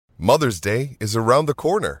Mother's Day is around the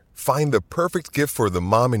corner. Find the perfect gift for the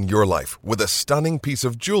mom in your life with a stunning piece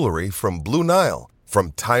of jewelry from Blue Nile.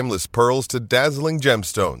 From timeless pearls to dazzling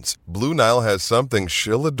gemstones, Blue Nile has something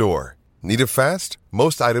she'll adore. Need it fast?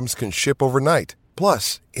 Most items can ship overnight.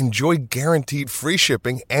 Plus, enjoy guaranteed free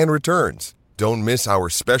shipping and returns. Don't miss our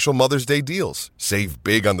special Mother's Day deals. Save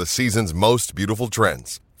big on the season's most beautiful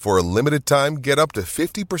trends. For a limited time, get up to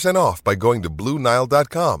 50% off by going to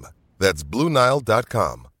BlueNile.com. That's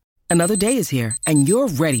BlueNile.com. Another day is here, and you're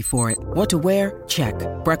ready for it. What to wear? Check.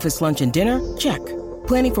 Breakfast, lunch, and dinner? Check.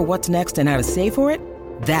 Planning for what's next and how to save for it?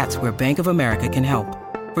 That's where Bank of America can help.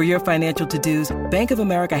 For your financial to-dos, Bank of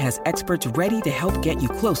America has experts ready to help get you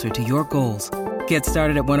closer to your goals. Get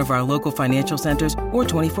started at one of our local financial centers or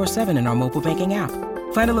 24/7 in our mobile banking app.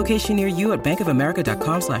 Find a location near you at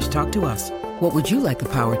bankofamerica.com/talktous. What would you like the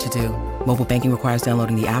power to do? Mobile banking requires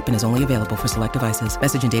downloading the app and is only available for select devices.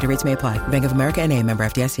 Message and data rates may apply. Bank of America N.A., member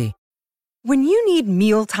FDIC. When you need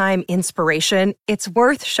mealtime inspiration, it's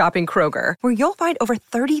worth shopping Kroger, where you'll find over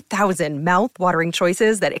 30,000 mouth-watering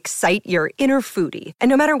choices that excite your inner foodie. And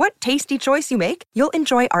no matter what tasty choice you make, you'll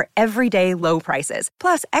enjoy our everyday low prices,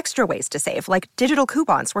 plus extra ways to save, like digital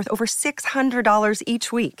coupons worth over $600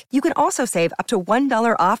 each week. You can also save up to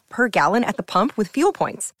 $1 off per gallon at the pump with fuel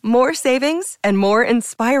points. More savings and more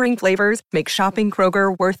inspiring flavors make shopping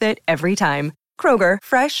Kroger worth it every time. Kroger,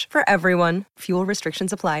 fresh for everyone. Fuel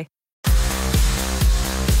restrictions apply.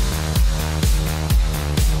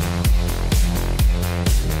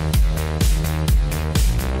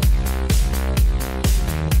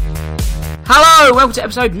 Hello, welcome to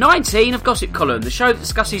episode 19 of Gossip Column, the show that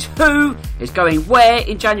discusses who is going where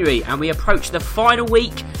in January, and we approach the final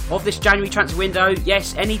week of this January transfer window.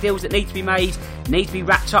 Yes, any deals that need to be made need to be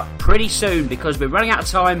wrapped up pretty soon because we're running out of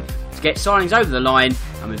time to get signings over the line,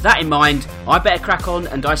 and with that in mind, I better crack on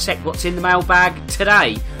and dissect what's in the mailbag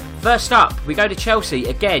today. First up, we go to Chelsea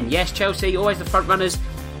again. Yes, Chelsea, always the front runners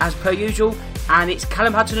as per usual, and it's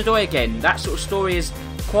Callum Hudson-Odoi again. That sort of story is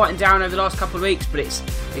quietened down over the last couple of weeks, but it's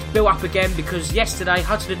built up again because yesterday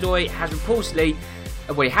Hudson-Odoi has reportedly,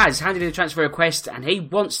 he has handed in a transfer request and he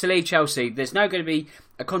wants to leave Chelsea. There's no going to be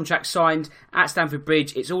a contract signed at Stamford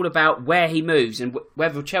Bridge. It's all about where he moves and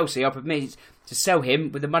whether Chelsea are permitted to sell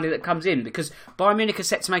him with the money that comes in, because Bayern Munich are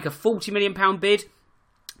set to make a £40 million bid.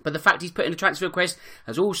 But the fact he's put in a transfer request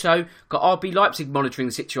has also got RB Leipzig monitoring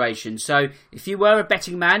the situation. So if you were a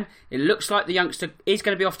betting man, it looks like the youngster is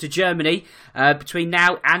going to be off to Germany between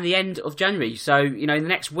now and the end of January. So, in the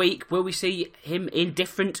next week, will we see him in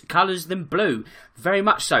different colours than blue? Very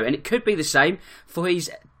much so. And it could be the same for his,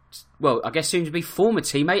 I guess soon to be former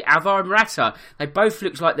teammate, Alvaro Morata. They both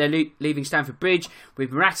look like they're leaving Stamford Bridge,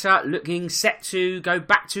 with Morata looking set to go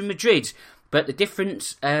back to Madrid. But the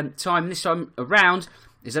different this time around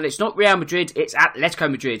is that it's not Real Madrid, it's Atletico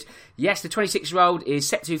Madrid. Yes, the 26-year-old is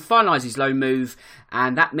set to finalise his loan move,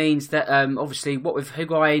 and that means that, obviously, what with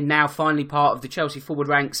Higuain now finally part of the Chelsea forward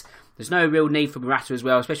ranks, there's no real need for Morata as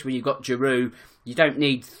well, especially when you've got Giroud. You don't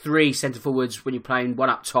need three centre-forwards when you're playing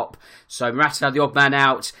one up top. So Morata, the odd man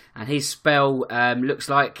out, and his spell looks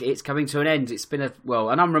like it's coming to an end. It's been an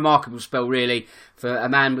unremarkable spell, really, for a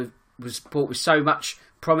man who was bought with so much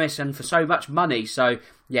promise and for so much money. So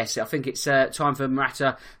yes, I think it's time for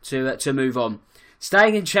Morata to move on.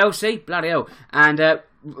 Staying in Chelsea, bloody hell, and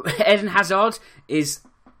Eden Hazard is,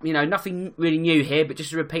 nothing really new here, but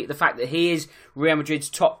just to repeat the fact that he is Real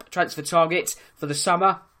Madrid's top transfer target for the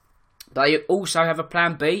summer. They also have a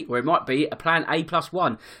plan B, or it might be a plan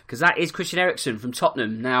A+1, because that is Christian Eriksen from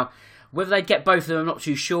Tottenham. Now, whether they get both of them, I'm not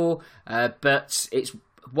too sure, but it's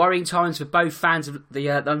worrying times for both fans of the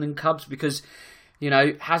London clubs, because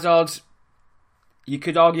Hazard, you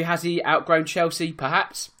could argue, has he outgrown Chelsea?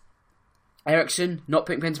 Perhaps. Eriksen, not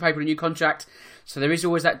putting pen to paper on a new contract. So there is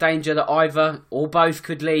always that danger that either or both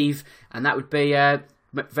could leave, and that would be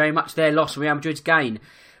very much their loss and Real Madrid's gain.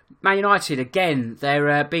 Man United, again,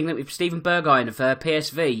 they're being linked with Steven Bergwijn of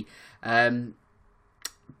PSV. Bayern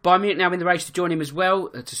Munich now in the race to join him as well,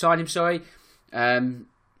 to sign him, sorry. I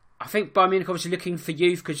think Bayern Munich obviously looking for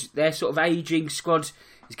youth because their sort of ageing squad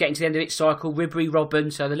is getting to the end of its cycle. Ribery,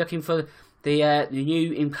 Robben, so they're looking for the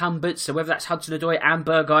new incumbents. So whether that's Hudson-Odoi and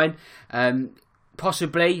Bergwijn,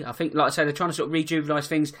 possibly. I think, like I say, they're trying to sort of rejuvenise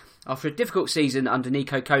things after a difficult season under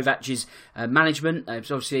Niko Kovac's management.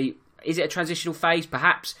 So obviously, is it a transitional phase?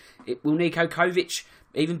 Perhaps. Will Niko Kovac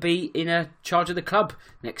even be in charge of the club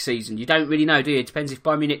next season? You don't really know, do you? It depends if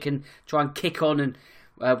Bayern Munich can try and kick on and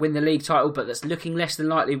win the league title, but that's looking less than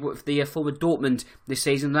likely with the forward Dortmund this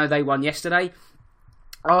season, though they won yesterday.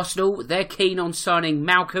 Arsenal, they're keen on signing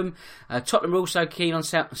Malcolm. Tottenham are also keen on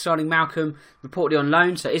signing Malcolm, reportedly on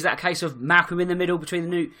loan. So is that a case of Malcolm in the middle between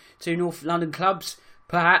the two North London clubs?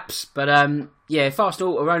 Perhaps. But if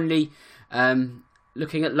Arsenal are only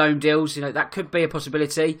looking at loan deals, that could be a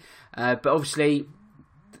possibility. But obviously,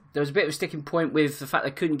 there was a bit of a sticking point with the fact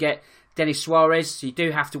they couldn't get Denis Suarez. So you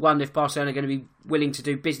do have to wonder if Barcelona are going to be willing to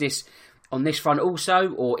do business on this front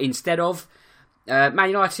also, or instead of. Man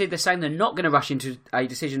United, they're saying they're not going to rush into a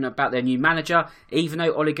decision about their new manager, even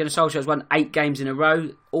though Ole Gunnar Solskjaer has won 8 games in a row,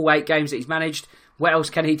 all 8 games that he's managed. What else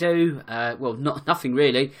can he do? Nothing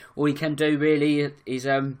really. All he can do really is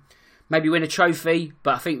maybe win a trophy,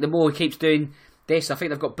 but I think the more he keeps doing this, I think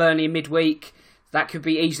they've got Burnley in midweek. That could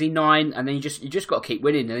be easily 9, and then you just got to keep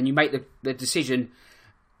winning, and then you make the decision.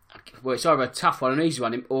 Well, it's either a tough one, an easy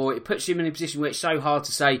one, or it puts him in a position where it's so hard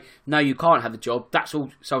to say, no, you can't have the job. That's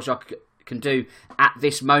all Solskjaer can do at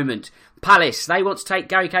this moment. Palace, they want to take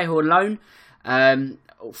Gary Cahill on loan.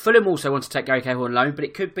 Fulham also want to take Gary Cahill on loan, but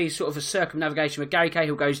it could be sort of a circumnavigation where Gary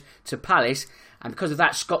Cahill goes to Palace, and because of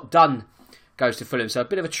that, Scott Dunn goes to Fulham. So a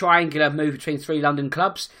bit of a triangular move between 3 London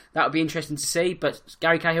clubs. That would be interesting to see, but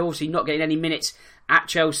Gary Cahill obviously not getting any minutes at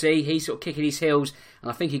Chelsea. He's sort of kicking his heels,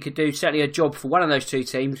 and I think he could do certainly a job for one of those 2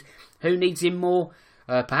 teams. Who needs him more?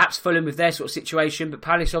 Perhaps Fulham with their sort of situation, but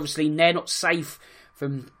Palace obviously, they're not safe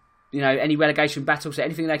from any relegation battle, so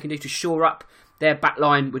anything they can do to shore up their back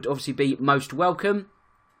line would obviously be most welcome.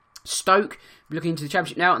 Stoke, looking into the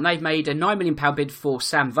Championship now, and they've made a £9 million bid for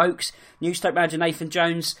Sam Vokes. New Stoke manager Nathan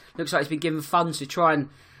Jones looks like he's been given funds to try and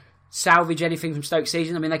salvage anything from Stoke's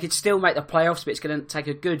season. I mean, they could still make the playoffs, but it's going to take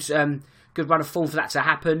a good run of form for that to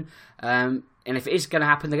happen. And if it is going to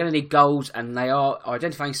happen, they're going to need goals, and they are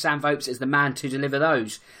identifying Sam Vokes as the man to deliver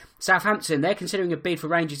those. Southampton, they're considering a bid for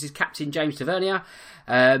Rangers' captain James Tavernier.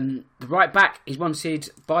 The right back is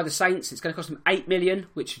wanted by the Saints. It's going to cost them $8 million,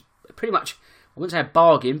 which pretty much, I wouldn't say a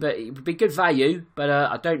bargain, but it would be good value. But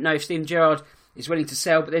I don't know if Steven Gerrard is willing to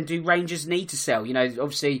sell, but then do Rangers need to sell?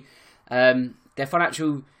 Obviously, their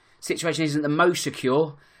financial situation isn't the most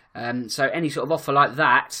secure. So any sort of offer like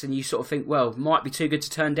that, and you sort of think, well, might be too good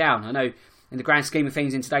to turn down. I know in the grand scheme of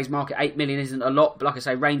things in today's market, $8 million isn't a lot, but like I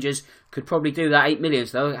say, Rangers could probably do that $8 million,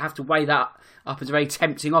 so they'll have to weigh that up as a very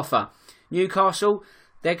tempting offer. Newcastle,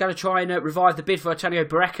 they're going to try and revive the bid for Antonio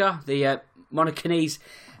Barreca, the Monegasque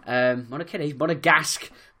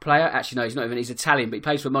player. Actually, no, he's not even, he's Italian, but he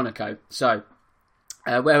plays for Monaco. So,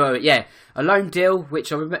 where were we? Yeah, a loan deal,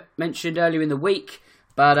 which I mentioned earlier in the week,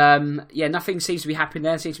 but nothing seems to be happening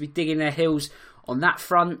there, seems to be digging their heels on that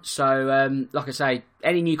front. So, like I say,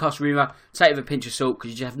 any Newcastle rumour, take it with a pinch of salt, because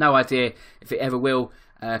you just have no idea if it ever will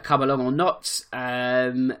come along or not.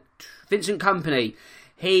 Vincent Kompany,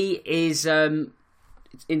 he is in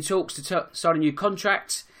talks to sign a new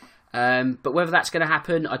contract, but whether that's going to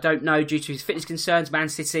happen, I don't know, due to his fitness concerns. Man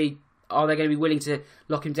City, are they going to be willing to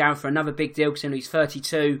lock him down for another big deal, considering he's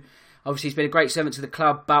 32? Obviously, he's been a great servant to the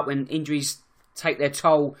club, but when injuries take their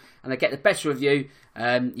toll and they get the better of you,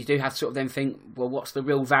 you do have to sort of then think, well, what's the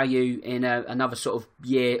real value in another sort of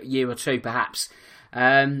year or two, perhaps?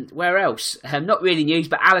 Where else? Not really news,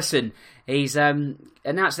 but Alisson, he's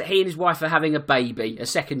announced that he and his wife are having a baby, a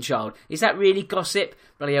second child. Is that really gossip?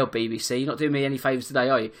 Bloody hell, BBC, you're not doing me any favours today,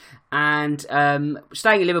 are you? And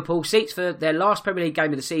staying in Liverpool, seats for their last Premier League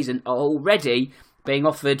game of the season are already being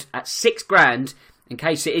offered at £6,000 in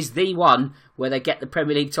case it is the one where they get the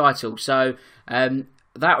Premier League title. So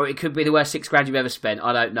that, or it could be the worst £6,000 you've ever spent.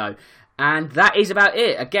 I don't know. And that is about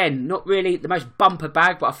it. Again, not really the most bumper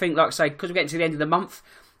bag, but I think, like I say, because we're getting to the end of the month,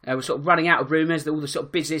 we're sort of running out of rumours that all the sort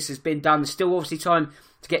of business has been done. There's still obviously time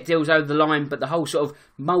to get deals over the line, but the whole sort of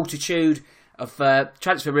multitude of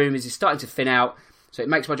transfer rumours is starting to thin out. So it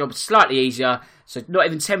makes my job slightly easier. So not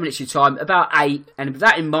even 10 minutes of your time, about 8. And with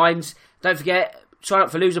that in mind, don't forget, sign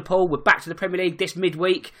up for Loser Pool. We're back to the Premier League this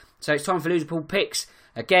midweek. So it's time for Loser Pool picks.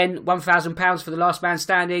 Again, £1,000 for the last man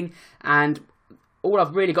standing. And all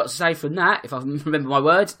I've really got to say from that, if I remember my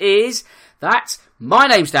words, is that my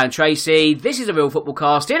name's Dan Tracy. This is a Real Football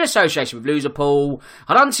Cast in association with Loser Pool.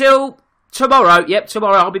 And until tomorrow,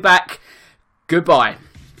 tomorrow I'll be back. Goodbye.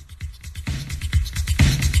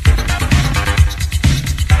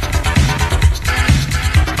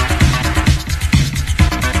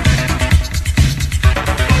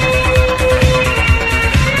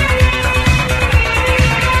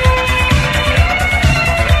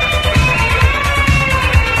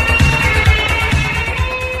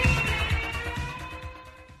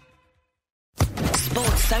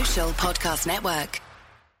 Podcast Network.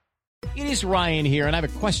 It is Ryan here, and I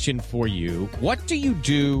have a question for you. What do you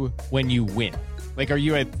do when you win? Like, are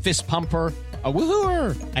you a fist pumper, a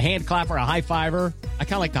woohooer, a hand clapper, a high fiver? I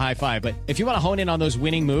kind of like the high five, but if you want to hone in on those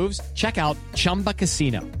winning moves, check out Chumba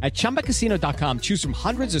Casino. At ChumbaCasino.com, choose from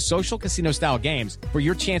hundreds of social casino style games for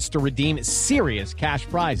your chance to redeem serious cash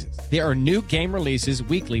prizes. There are new game releases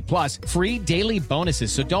weekly, plus free daily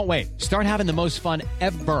bonuses. So don't wait. Start having the most fun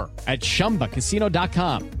ever at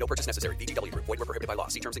ChumbaCasino.com. No purchase necessary. VGW Group. Void where prohibited by law.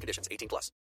 See terms and conditions. 18+.